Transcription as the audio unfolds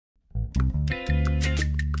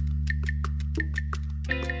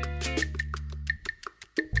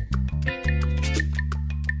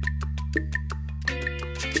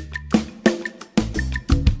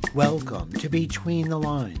Welcome to Between the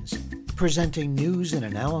Lines, presenting news and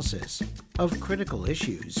analysis of critical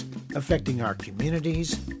issues affecting our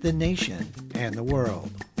communities, the nation, and the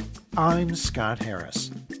world. I'm Scott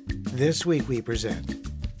Harris. This week we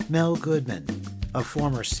present Mel Goodman, a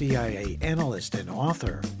former CIA analyst and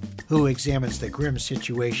author who examines the grim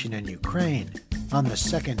situation in Ukraine on the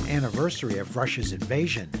second anniversary of Russia's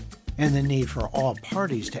invasion and the need for all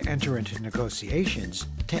parties to enter into negotiations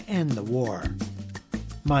to end the war.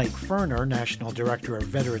 Mike Ferner, National Director of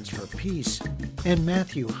Veterans for Peace, and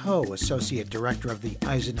Matthew Ho, Associate Director of the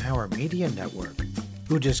Eisenhower Media Network,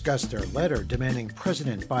 who discussed their letter demanding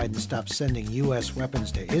President Biden stop sending U.S.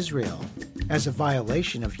 weapons to Israel as a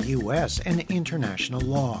violation of U.S. and international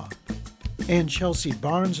law. And Chelsea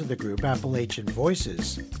Barnes of the group Appalachian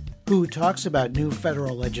Voices, who talks about new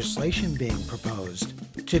federal legislation being proposed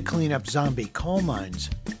to clean up zombie coal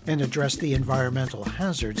mines and address the environmental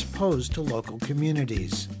hazards posed to local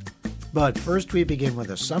communities. But first we begin with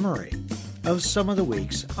a summary of some of the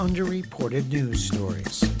week's underreported news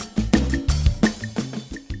stories.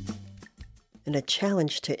 In a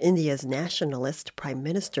challenge to India's nationalist Prime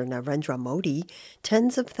Minister Narendra Modi,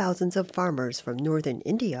 tens of thousands of farmers from northern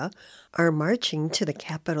India are marching to the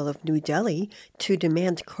capital of New Delhi to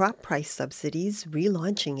demand crop price subsidies,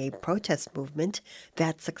 relaunching a protest movement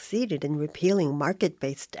that succeeded in repealing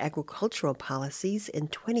market-based agricultural policies in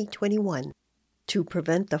 2021. To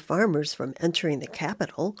prevent the farmers from entering the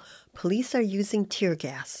capital, police are using tear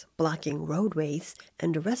gas, blocking roadways,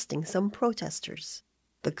 and arresting some protesters.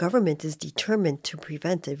 The government is determined to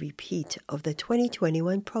prevent a repeat of the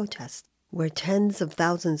 2021 protests, where tens of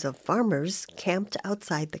thousands of farmers camped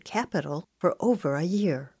outside the capital for over a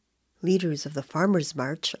year. Leaders of the Farmers'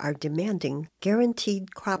 March are demanding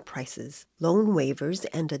guaranteed crop prices, loan waivers,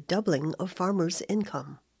 and a doubling of farmers'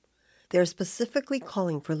 income. They're specifically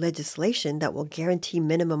calling for legislation that will guarantee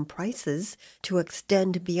minimum prices to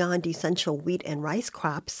extend beyond essential wheat and rice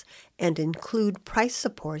crops and include price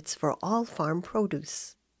supports for all farm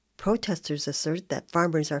produce. Protesters assert that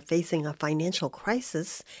farmers are facing a financial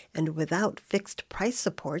crisis, and without fixed price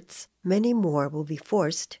supports, many more will be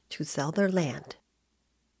forced to sell their land.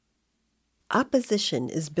 Opposition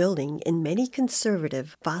is building in many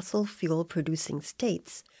conservative fossil fuel-producing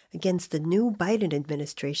states against the new Biden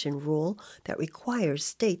administration rule that requires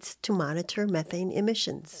states to monitor methane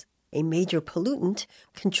emissions, a major pollutant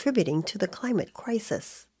contributing to the climate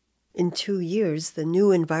crisis. In 2 years, the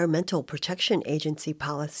new Environmental Protection Agency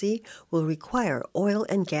policy will require oil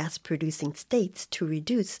and gas-producing states to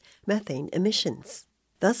reduce methane emissions.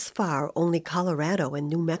 Thus far, only Colorado and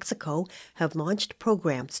New Mexico have launched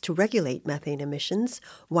programs to regulate methane emissions,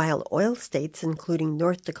 while oil states, including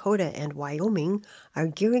North Dakota and Wyoming, are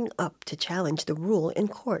gearing up to challenge the rule in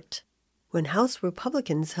court. When House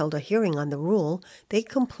Republicans held a hearing on the rule, they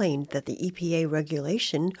complained that the EPA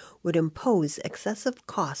regulation would impose excessive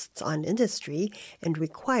costs on industry and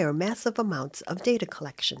require massive amounts of data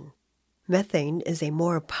collection. Methane is a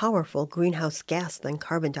more powerful greenhouse gas than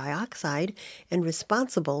carbon dioxide and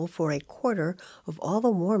responsible for a quarter of all the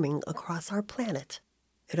warming across our planet.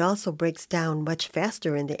 It also breaks down much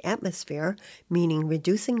faster in the atmosphere, meaning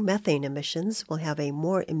reducing methane emissions will have a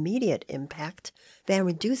more immediate impact than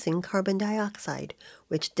reducing carbon dioxide,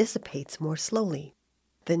 which dissipates more slowly.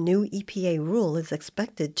 The new EPA rule is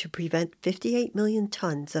expected to prevent 58 million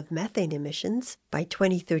tons of methane emissions by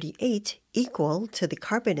 2038, equal to the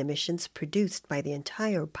carbon emissions produced by the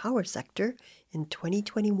entire power sector in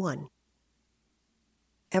 2021.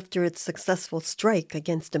 After its successful strike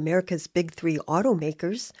against America's big three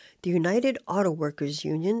automakers, the United Auto Workers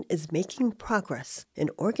Union is making progress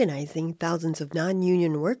in organizing thousands of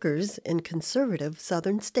non-union workers in conservative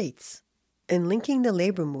southern states. In linking the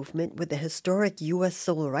labor movement with the historic U.S.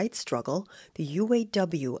 civil rights struggle, the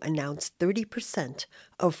UAW announced 30%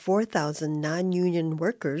 of 4,000 non-union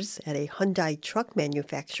workers at a Hyundai truck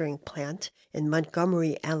manufacturing plant in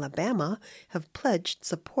Montgomery, Alabama, have pledged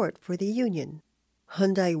support for the union.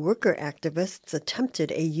 Hyundai worker activists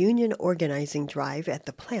attempted a union organizing drive at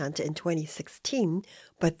the plant in 2016,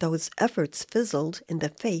 but those efforts fizzled in the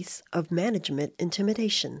face of management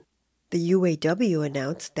intimidation. The UAW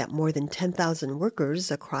announced that more than 10,000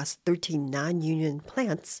 workers across 13 non-union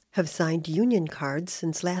plants have signed union cards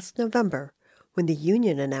since last November, when the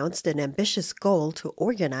union announced an ambitious goal to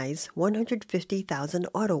organize 150,000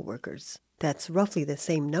 auto workers. That's roughly the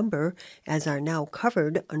same number as are now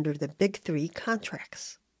covered under the Big Three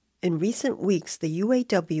contracts. In recent weeks, the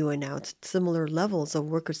UAW announced similar levels of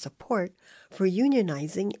worker support for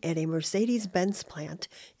unionizing at a Mercedes-Benz plant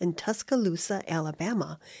in Tuscaloosa,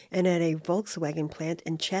 Alabama, and at a Volkswagen plant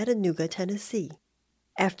in Chattanooga, Tennessee.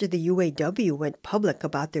 After the UAW went public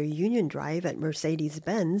about their union drive at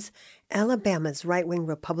Mercedes-Benz, Alabama's right-wing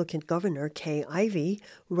Republican Governor Kay Ivey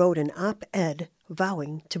wrote an op-ed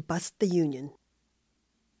vowing to bust the union.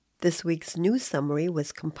 This week's news summary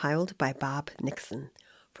was compiled by Bob Nixon.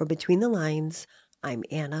 For Between the Lines, I'm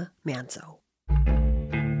Anna Manzo.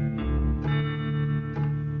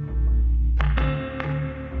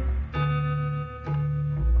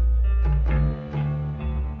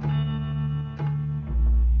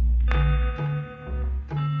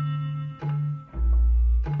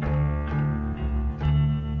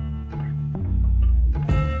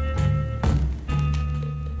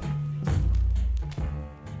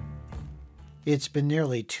 It's been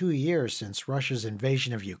nearly 2 years since Russia's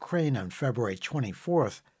invasion of Ukraine on February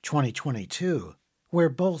 24, 2022, where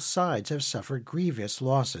both sides have suffered grievous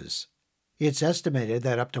losses. It's estimated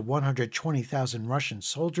that up to 120,000 Russian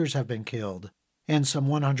soldiers have been killed and some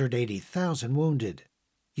 180,000 wounded.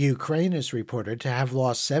 Ukraine is reported to have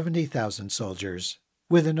lost 70,000 soldiers,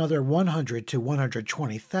 with another 100 to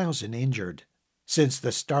 120,000 injured. Since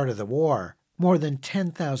the start of the war, more than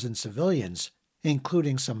 10,000 civilians,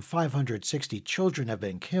 including some 560 children, have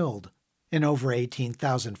been killed, and over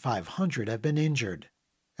 18,500 have been injured.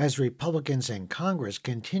 As Republicans in Congress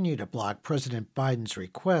continue to block President Biden's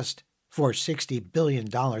request for $60 billion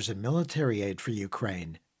in military aid for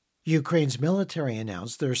Ukraine, Ukraine's military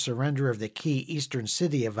announced their surrender of the key eastern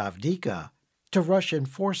city of Avdiivka to Russian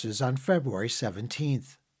forces on February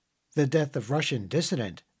 17th. The death of Russian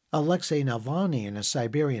dissident Alexei Navalny in a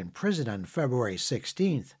Siberian prison on February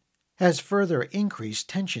 16th has further increased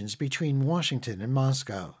tensions between Washington and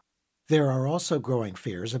Moscow. There are also growing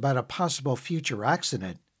fears about a possible future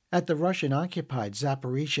accident at the Russian-occupied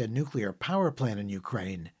Zaporizhzhia nuclear power plant in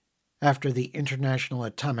Ukraine, after the International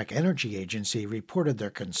Atomic Energy Agency reported their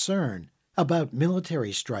concern about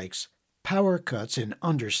military strikes, power cuts, and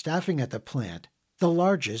understaffing at the plant, the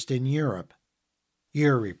largest in Europe.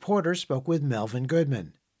 Your reporter spoke with Melvin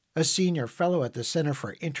Goodman, a senior fellow at the Center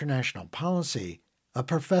for International Policy, a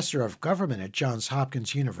professor of government at Johns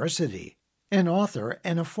Hopkins University, an author,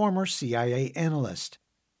 and a former CIA analyst.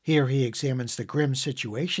 Here he examines the grim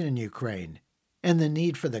situation in Ukraine and the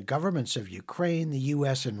need for the governments of Ukraine, the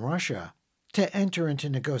U.S., and Russia to enter into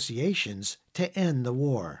negotiations to end the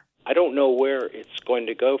war. I don't know where it's going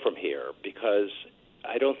to go from here, because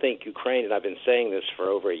I don't think Ukraine, and I've been saying this for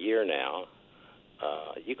over a year now,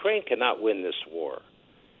 Ukraine cannot win this war.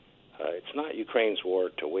 It's not Ukraine's war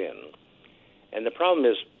to win. And the problem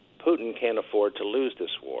is Putin can't afford to lose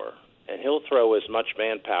this war. And he'll throw as much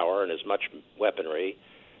manpower and as much weaponry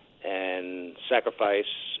and sacrifice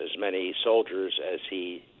as many soldiers as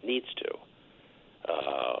he needs to.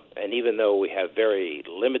 And even though we have very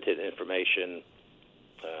limited information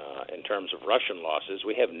in terms of Russian losses,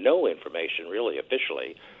 we have no information really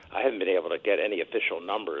officially. I haven't been able to get any official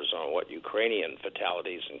numbers on what Ukrainian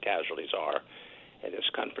fatalities and casualties are in this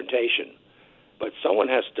confrontation. But someone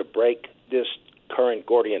has to break this current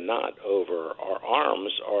Gordian knot over our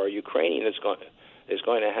arms, or Ukraine is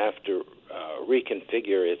going to have to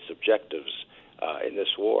reconfigure its objectives in this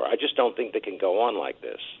war. I just don't think they can go on like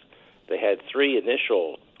this. They had 3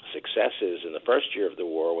 initial successes in the first year of the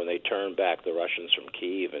war when they turned back the Russians from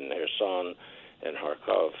Kyiv and Kherson and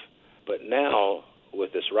Kharkov. But now,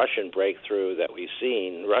 with this Russian breakthrough that we've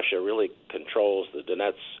seen, Russia really controls the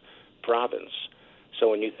Donetsk province. So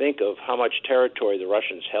when you think of how much territory the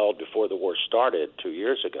Russians held before the war started 2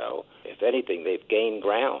 years ago, if anything, they've gained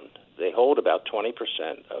ground. They hold about 20%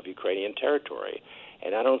 of Ukrainian territory.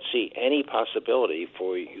 And I don't see any possibility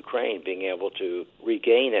for Ukraine being able to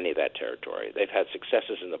regain any of that territory. They've had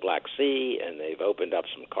successes in the Black Sea, and they've opened up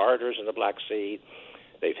some corridors in the Black Sea.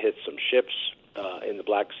 They've hit some ships in the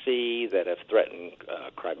Black Sea that have threatened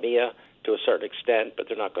Crimea to a certain extent, but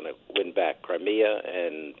they're not going to win back Crimea,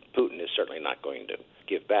 and Putin is certainly not going to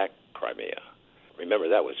give back Crimea. Remember,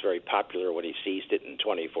 that was very popular when he seized it in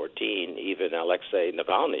 2014. Even Alexei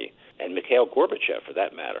Navalny and Mikhail Gorbachev, for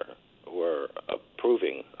that matter, were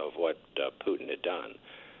approving of what Putin had done.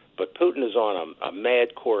 But Putin is on a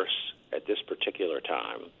mad course at this particular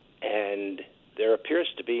time, and there appears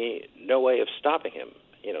to be no way of stopping him.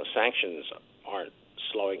 Sanctions aren't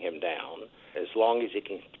slowing him down. As long as he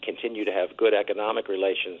can continue to have good economic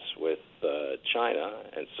relations with China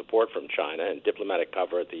and support from China and diplomatic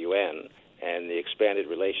cover at the UN and the expanded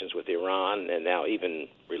relations with Iran, and now even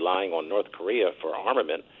relying on North Korea for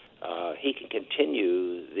armament, he can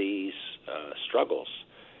continue these struggles.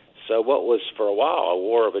 So what was for a while a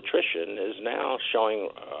war of attrition is now showing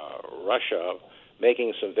Russia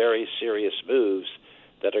making some very serious moves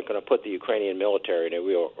that are going to put the Ukrainian military in a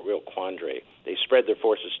real quandary. They spread their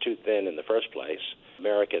forces too thin in the first place.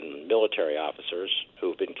 American military officers who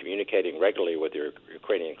have been communicating regularly with their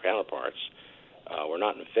Ukrainian counterparts were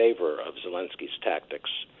not in favor of Zelensky's tactics.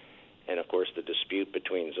 And, of course, the dispute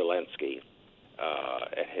between Zelensky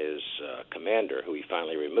and his commander, who he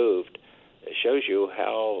finally removed, shows you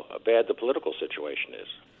how bad the political situation is.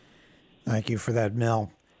 Thank you for that,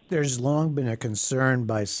 Mel. There's long been a concern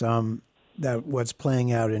by some that what's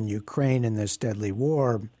playing out in Ukraine in this deadly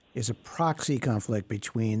war is a proxy conflict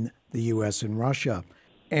between the U.S. and Russia.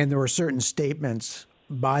 And there were certain statements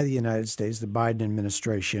by the United States, the Biden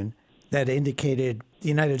administration, that indicated the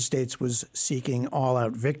United States was seeking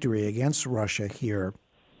all-out victory against Russia here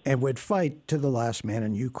and would fight to the last man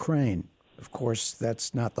in Ukraine. Of course,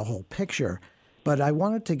 that's not the whole picture. But I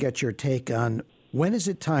wanted to get your take on when is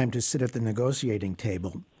it time to sit at the negotiating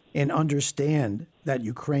table and understand that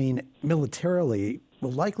Ukraine militarily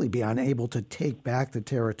will likely be unable to take back the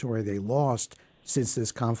territory they lost since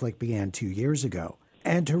this conflict began 2 years ago,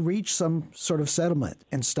 and to reach some sort of settlement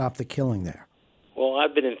and stop the killing there? Well,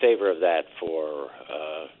 I've been in favor of that for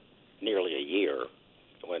nearly a year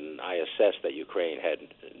when I assessed that Ukraine had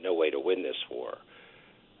no way to win this war.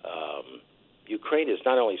 Ukraine is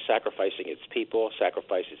not only sacrificing its people,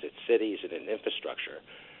 sacrifices its cities and its infrastructure.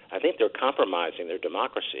 I think they're compromising their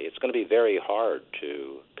democracy. It's going to be very hard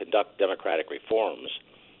to conduct democratic reforms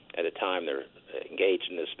at a time they're engaged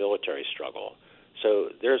in this military struggle. So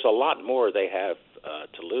there's a lot more they have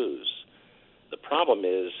to lose. The problem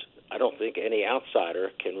is I don't think any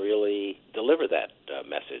outsider can really deliver that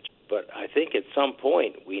message. But I think at some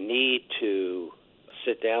point we need to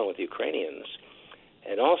sit down with Ukrainians.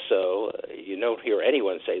 And also, you don't hear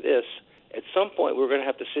anyone say this, at some point we're going to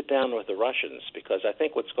have to sit down with the Russians, because I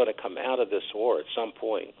think what's going to come out of this war at some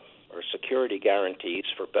point are security guarantees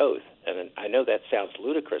for both. And I know that sounds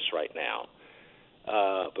ludicrous right now,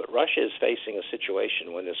 but Russia is facing a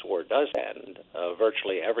situation when this war does end,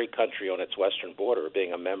 virtually every country on its western border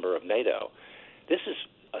being a member of NATO. This is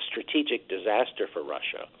a strategic disaster for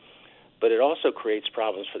Russia, but it also creates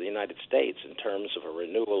problems for the United States in terms of a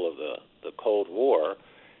renewal of the Cold War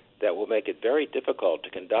that will make it very difficult to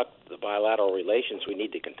conduct the bilateral relations we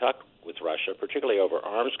need to conduct with Russia, particularly over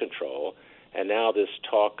arms control, and now this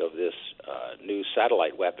talk of this new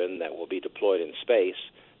satellite weapon that will be deployed in space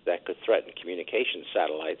that could threaten communication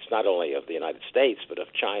satellites, not only of the United States, but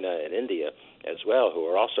of China and India as well, who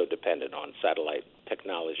are also dependent on satellite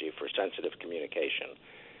technology for sensitive communication.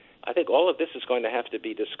 I think all of this is going to have to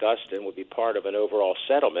be discussed and will be part of an overall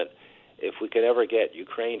settlement if we can ever get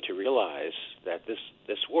Ukraine to realize that this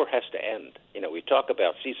war has to end. You know, we talk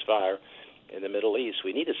about ceasefire in the Middle East.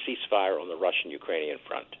 We need a ceasefire on the Russian-Ukrainian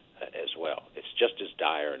front as well. It's just as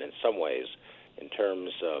dire, and in some ways, in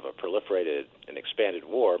terms of a proliferated and expanded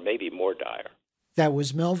war, maybe more dire. That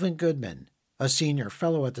was Melvin Goodman, a senior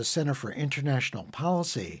fellow at the Center for International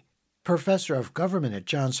Policy, professor of government at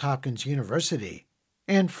Johns Hopkins University,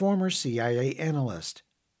 and former CIA analyst.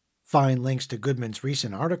 Find links to Goodman's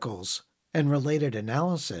recent articles and related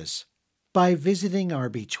analysis by visiting our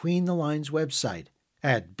Between the Lines website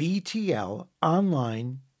at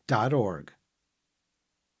btlonline.org.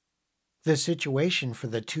 The situation for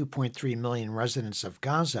the 2.3 million residents of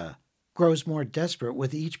Gaza grows more desperate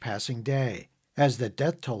with each passing day, as the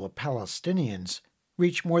death toll of Palestinians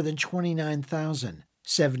reached more than 29,000,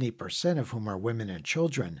 70% of whom are women and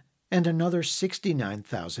children, and another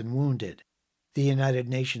 69,000 wounded. The United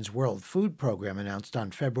Nations World Food Program announced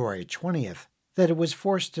on February 20th that it was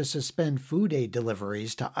forced to suspend food aid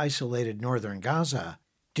deliveries to isolated northern Gaza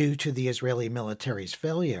due to the Israeli military's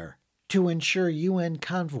failure to ensure UN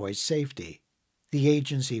convoys' safety. The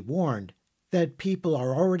agency warned that people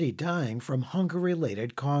are already dying from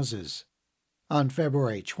hunger-related causes. On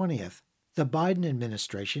February 20th, the Biden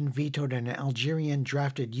administration vetoed an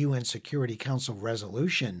Algerian-drafted UN Security Council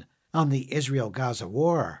resolution on the Israel-Gaza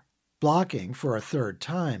war, blocking for a third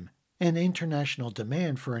time an international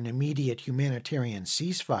demand for an immediate humanitarian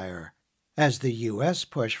ceasefire, as the U.S.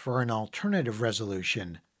 pushed for an alternative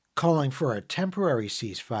resolution calling for a temporary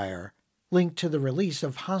ceasefire linked to the release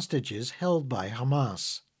of hostages held by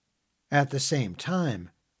Hamas. At the same time,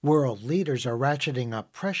 world leaders are ratcheting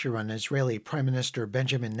up pressure on Israeli Prime Minister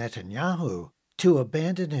Benjamin Netanyahu to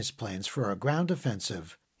abandon his plans for a ground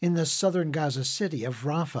offensive in the southern Gaza city of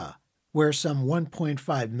Rafah, where some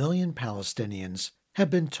 1.5 million Palestinians have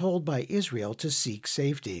been told by Israel to seek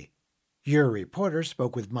safety. Your reporter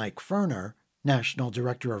spoke with Mike Ferner, National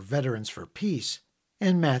Director of Veterans for Peace,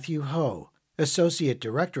 and Matthew Ho, Associate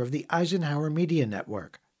Director of the Eisenhower Media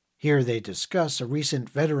Network. Here they discuss a recent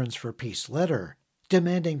Veterans for Peace letter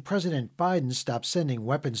demanding President Biden stop sending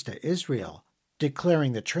weapons to Israel,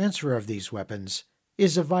 declaring the transfer of these weapons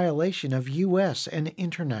is a violation of U.S. and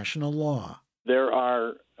international law. There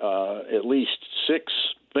are at least 6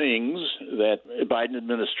 things that the Biden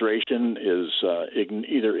administration is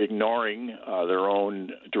either ignoring their own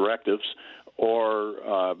directives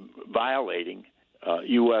or violating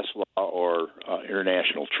U.S. law or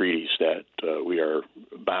international treaties that we are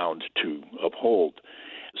bound to uphold,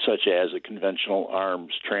 such as a conventional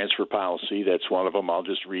arms transfer policy. That's one of them. I'll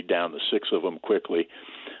just read down the 6 of them quickly.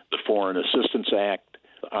 The Foreign Assistance Act,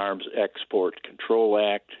 the Arms Export Control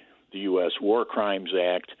Act, the U.S. War Crimes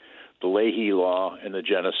Act, the Leahy Law, and the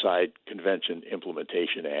Genocide Convention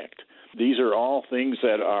Implementation Act. These are all things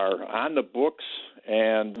that are on the books,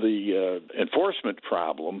 and the enforcement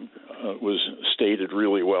problem was stated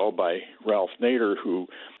really well by Ralph Nader, who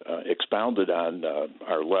expounded on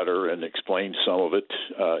our letter and explained some of it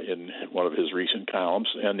in one of his recent columns.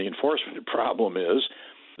 And the enforcement problem is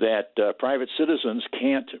that private citizens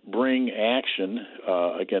can't bring action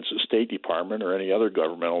against the State Department or any other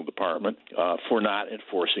governmental department for not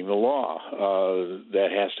enforcing the law. That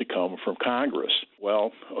has to come from Congress.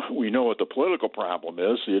 Well, we know what the political problem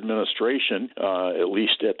is. The administration, at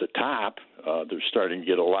least at the top, they're starting to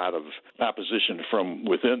get a lot of opposition from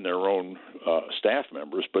within their own staff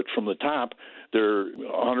members, but from the top, they're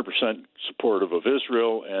 100% supportive of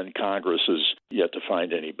Israel, and Congress has yet to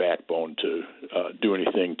find any backbone to do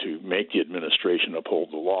anything to make the administration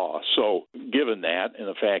uphold the law. So given that, and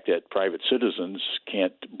the fact that private citizens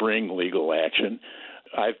can't bring legal action,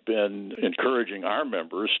 I've been encouraging our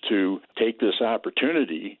members to take this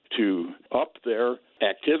opportunity to up their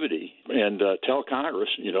activity and tell Congress,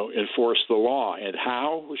 enforce the law. And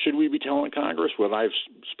how should we be telling Congress? What I've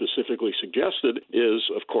specifically suggested is,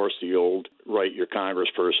 of course, the old write your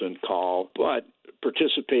congressperson, call, but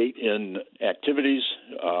participate in activities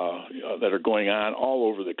that are going on all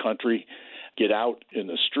over the country. Get out in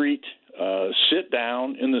the street, sit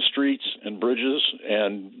down in the streets and bridges,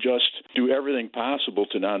 and just do everything possible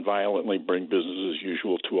to nonviolently bring business as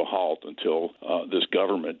usual to a halt until this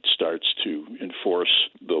government starts to enforce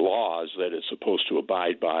the laws that it's supposed to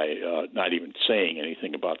abide by, not even saying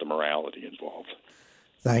anything about the morality involved.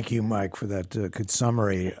 Thank you, Mike, for that good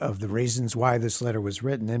summary of the reasons why this letter was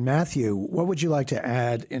written. And Matthew, what would you like to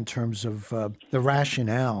add in terms of the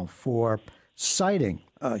rationale for citing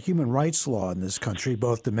human rights law in this country,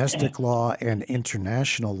 both domestic law and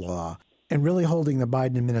international law, and really holding the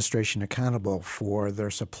Biden administration accountable for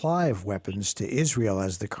their supply of weapons to Israel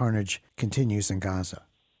as the carnage continues in Gaza?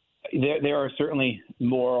 There are certainly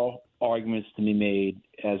moral arguments to be made,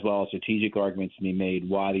 as well as strategic arguments to be made,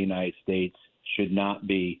 why the United States should not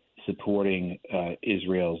be supporting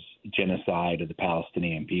Israel's genocide of the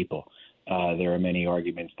Palestinian people. There are many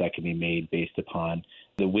arguments that can be made based upon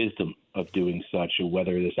the wisdom of doing such, or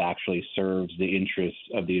whether this actually serves the interests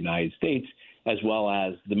of the United States, as well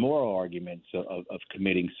as the moral arguments of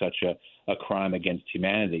committing such a crime against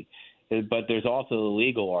humanity. But there's also the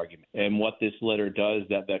legal argument. And what this letter does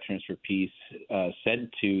that Veterans for Peace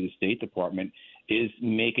sent to the State Department is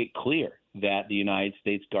make it clear that the United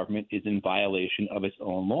States government is in violation of its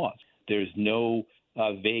own laws. There's no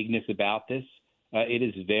vagueness about this. It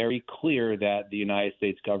is very clear that the United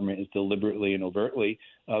States government is deliberately and overtly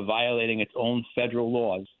violating its own federal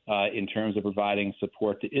laws in terms of providing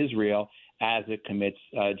support to Israel as it commits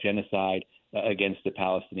genocide against the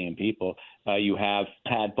Palestinian people. You have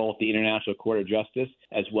had both the International Court of Justice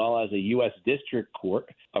as well as a U.S. District Court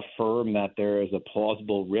affirm that there is a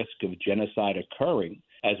plausible risk of genocide occurring,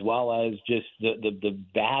 as well as just the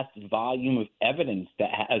vast volume of evidence that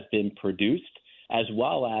has been produced, as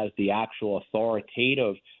well as the actual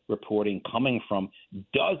authoritative reporting coming from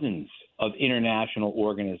dozens of international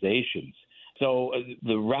organizations. So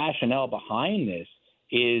the rationale behind this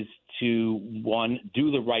is to, one,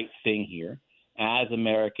 do the right thing here as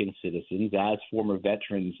American citizens, as former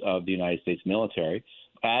veterans of the United States military,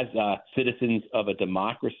 as citizens of a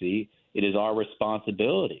democracy. It is our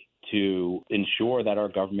responsibility to ensure that our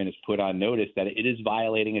government is put on notice that it is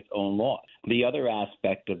violating its own laws. The other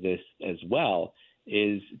aspect of this as well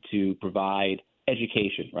is to provide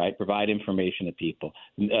education, right? Provide information to people,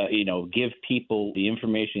 give people the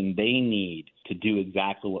information they need to do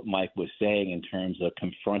exactly what Mike was saying in terms of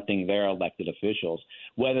confronting their elected officials,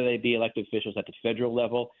 whether they be elected officials at the federal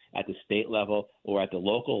level, at the state level, or at the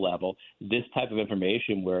local level. This type of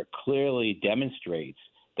information where it clearly demonstrates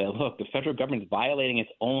that, look, the federal government is violating its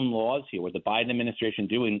own laws here. What the Biden administration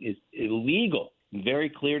doing is illegal, very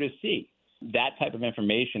clear to see. That type of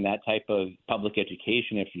information, that type of public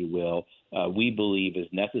education, if you will, we believe is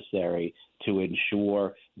necessary to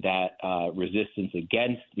ensure that resistance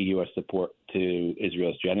against the U.S. support to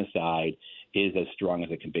Israel's genocide is as strong as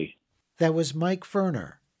it can be. That was Mike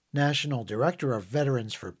Ferner, National Director of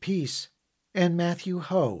Veterans for Peace, and Matthew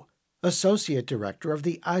Ho, Associate Director of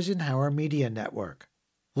the Eisenhower Media Network.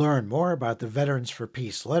 Learn more about the Veterans for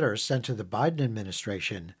Peace letter sent to the Biden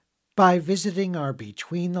administration by visiting our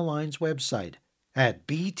Between the Lines website at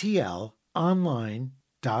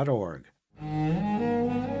btlonline.org.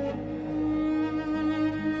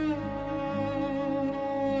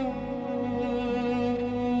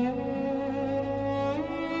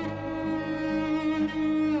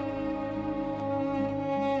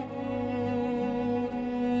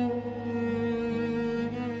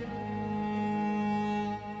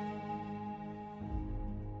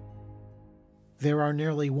 There are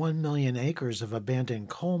nearly 1 million acres of abandoned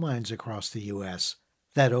coal mines across the U.S.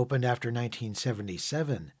 that opened after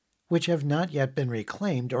 1977, which have not yet been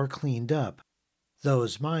reclaimed or cleaned up.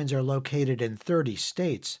 Those mines are located in 30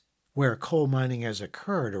 states, where coal mining has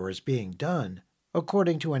occurred or is being done,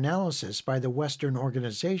 according to analysis by the Western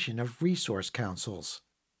Organization of Resource Councils.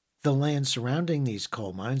 The land surrounding these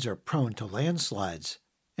coal mines are prone to landslides,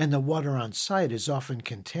 and the water on site is often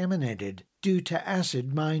contaminated due to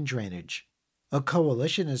acid mine drainage. A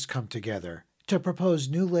coalition has come together to propose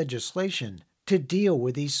new legislation to deal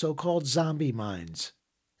with these so-called zombie mines.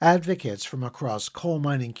 Advocates from across coal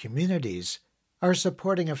mining communities are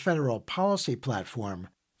supporting a federal policy platform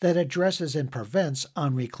that addresses and prevents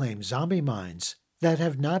unreclaimed zombie mines that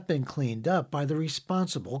have not been cleaned up by the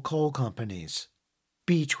responsible coal companies.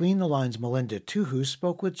 Between the Lines' Melinda Tuhu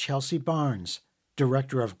spoke with Chelsea Barnes,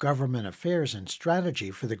 Director of Government Affairs and Strategy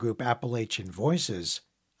for the group Appalachian Voices,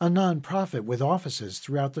 a nonprofit with offices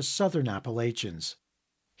throughout the southern Appalachians.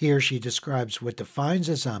 Here she describes what defines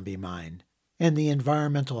a zombie mine and the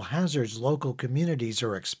environmental hazards local communities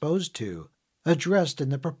are exposed to, addressed in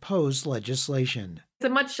the proposed legislation. It's a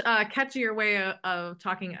much catchier way of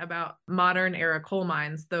talking about modern era coal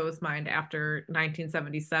mines, those mined after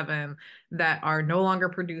 1977 that are no longer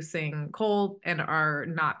producing coal and are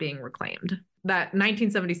not being reclaimed. That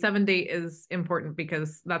 1977 date is important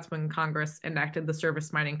because that's when Congress enacted the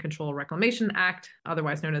Surface Mining Control Reclamation Act,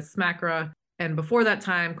 otherwise known as SMCRA. And before that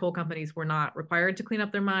time, coal companies were not required to clean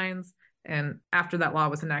up their mines. And after that law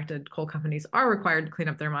was enacted, coal companies are required to clean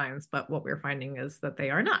up their mines. But what we're finding is that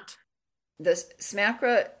they are not. The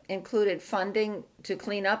SMCRA included funding to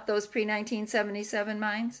clean up those pre-1977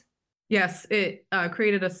 mines? Yes, it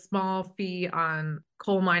created a small fee on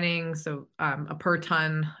coal mining, so a per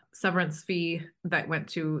ton severance fee that went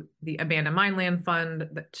to the Abandoned Mine Land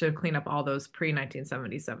Fund to clean up all those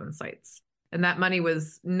pre-1977 sites. And that money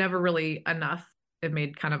was never really enough. It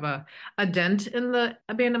made kind of a dent in the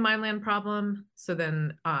abandoned mine land problem. So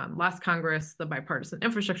then last Congress, the bipartisan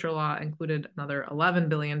infrastructure law included another $11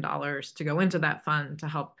 billion to go into that fund to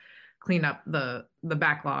help clean up the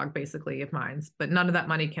backlog, basically, of mines. But none of that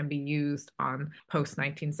money can be used on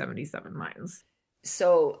post-1977 mines.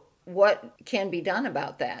 So what can be done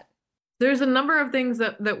about that? There's a number of things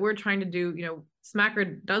that we're trying to do. You know,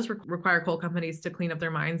 SMCRA does require coal companies to clean up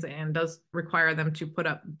their mines and does require them to put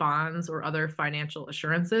up bonds or other financial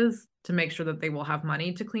assurances to make sure that they will have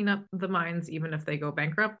money to clean up the mines, even if they go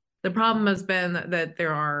bankrupt. The problem has been that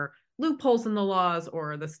there are loopholes in the laws,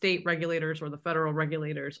 or the state regulators or the federal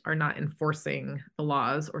regulators are not enforcing the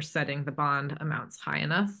laws or setting the bond amounts high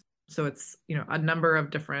enough. So it's, you know, a number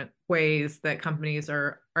of different ways that companies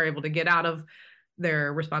are able to get out of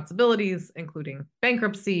their responsibilities, including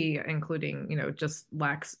bankruptcy, including, you know, just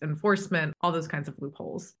lax enforcement, all those kinds of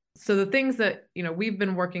loopholes. So the things that, you know, we've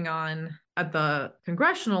been working on at the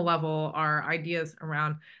congressional level are ideas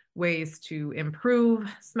around ways to improve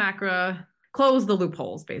SMCRA, close the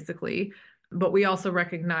loopholes, basically. But we also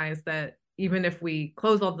recognize that even if we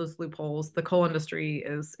close all those loopholes, the coal industry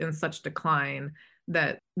is in such decline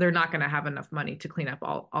that they're not going to have enough money to clean up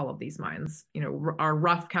all of these mines. You know, our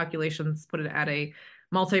rough calculations put it at a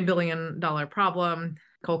multi-billion-dollar problem.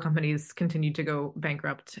 Coal companies continue to go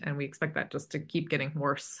bankrupt, and we expect that just to keep getting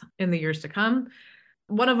worse in the years to come.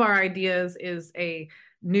 One of our ideas is a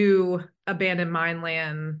new abandoned mine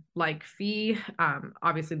land like fee.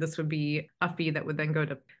 Obviously, this would be a fee that would then go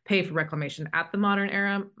to pay for reclamation at the modern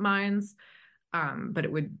era mines, but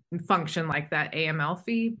it would function like that AML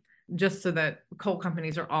fee, just so that coal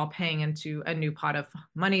companies are all paying into a new pot of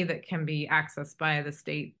money that can be accessed by the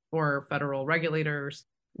state or federal regulators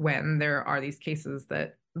when there are these cases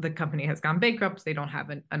that the company has gone bankrupt. They don't have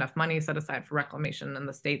enough money set aside for reclamation, and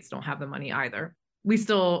the states don't have the money either. We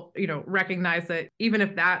still, you know, recognize that even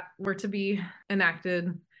if that were to be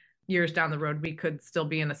enacted years down the road, we could still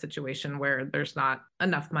be in a situation where there's not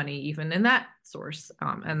enough money even in that source,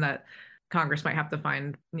 and that Congress might have to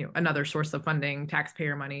find, you know, another source of funding,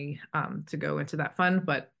 taxpayer money, to go into that fund.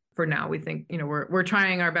 But for now, we think, we're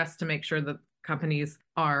trying our best to make sure that companies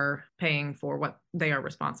are paying for what they are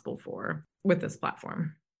responsible for with this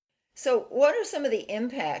platform. So what are some of the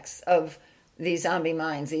impacts of these zombie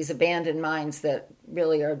mines, these abandoned mines that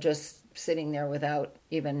really are just sitting there without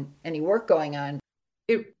even any work going on?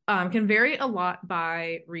 It can vary a lot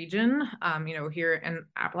by region. Here in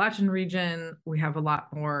Appalachian region, we have a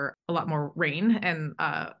lot more rain, and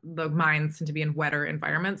the mines tend to be in wetter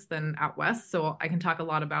environments than out west. So I can talk a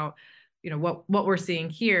lot about, what we're seeing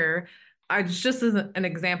here. Just as an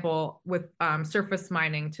example, with surface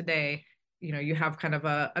mining today, you have kind of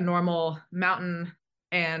a normal mountain,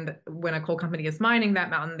 and when a coal company is mining that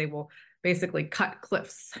mountain, they will basically cut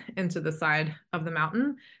cliffs into the side of the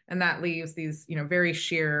mountain, and that leaves these very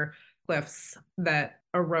sheer cliffs that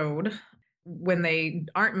erode. When they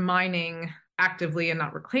aren't mining actively and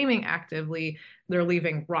not reclaiming actively, they're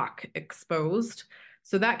leaving rock exposed,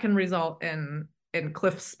 so that can result in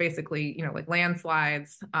cliffs, basically like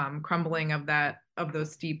landslides, crumbling of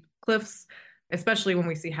those steep cliffs, especially when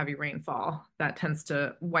we see heavy rainfall. That tends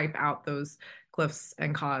to wipe out those cliffs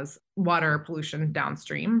and cause water pollution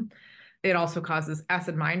downstream. It also causes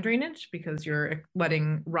acid mine drainage because you're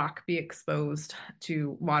letting rock be exposed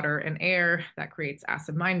to water and air. That creates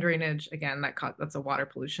acid mine drainage. Again, that's a water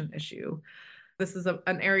pollution issue. This is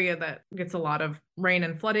an area that gets a lot of rain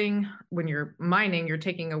and flooding. When you're mining, you're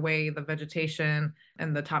taking away the vegetation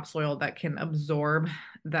and the topsoil that can absorb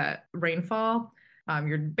that rainfall.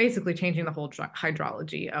 You're basically changing the whole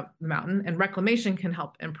hydrology of the mountain, and reclamation can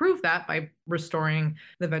help improve that by restoring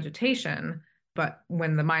the vegetation. But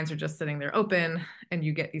when the mines are just sitting there open and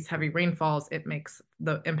you get these heavy rainfalls, it makes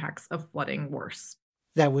the impacts of flooding worse.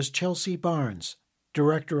 That was Chelsea Barnes,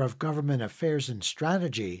 Director of Government Affairs and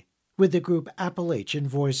Strategy with the group Appalachian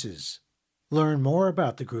Voices. Learn more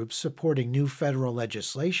about the group supporting new federal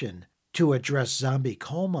legislation to address zombie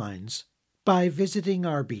coal mines by visiting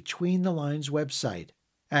our Between the Lines website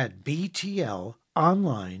at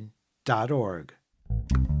btlonline.org.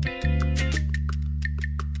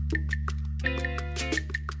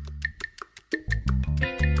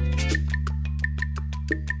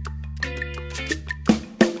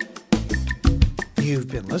 You've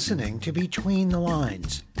been listening to Between the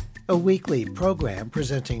Lines, a weekly program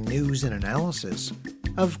presenting news and analysis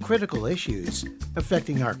of critical issues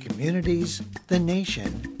affecting our communities, the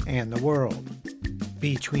nation, and the world.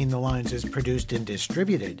 Between the Lines is produced and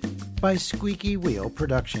distributed by Squeaky Wheel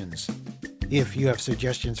Productions. If you have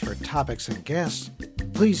suggestions for topics and guests,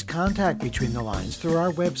 please contact Between the Lines through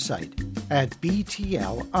our website at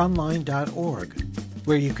btlonline.org,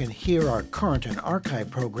 where you can hear our current and archive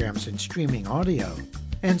programs in streaming audio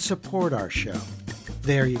and support our show.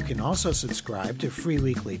 There you can also subscribe to free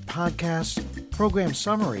weekly podcasts, program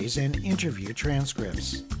summaries, and interview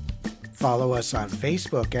transcripts. Follow us on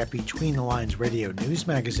Facebook at Between the Lines Radio News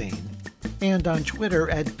Magazine and on Twitter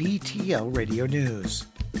at BTL Radio News.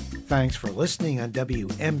 Thanks for listening on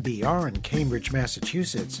WMBR in Cambridge,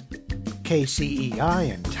 Massachusetts,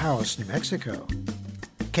 KCEI in Taos, New Mexico,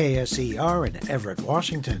 KSER in Everett,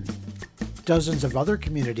 Washington, dozens of other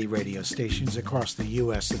community radio stations across the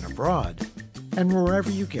U.S. and abroad, and wherever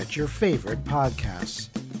you get your favorite podcasts.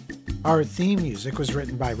 Our theme music was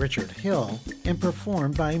written by Richard Hill and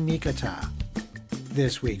performed by Mikata.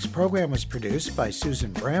 This week's program was produced by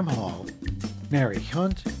Susan Bramhall, Mary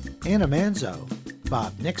Hunt, Anna Manzo,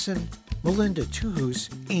 Bob Nixon, Melinda Tuhus,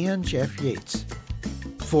 and Jeff Yates.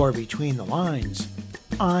 For Between the Lines,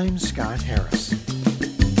 I'm Scott Harris.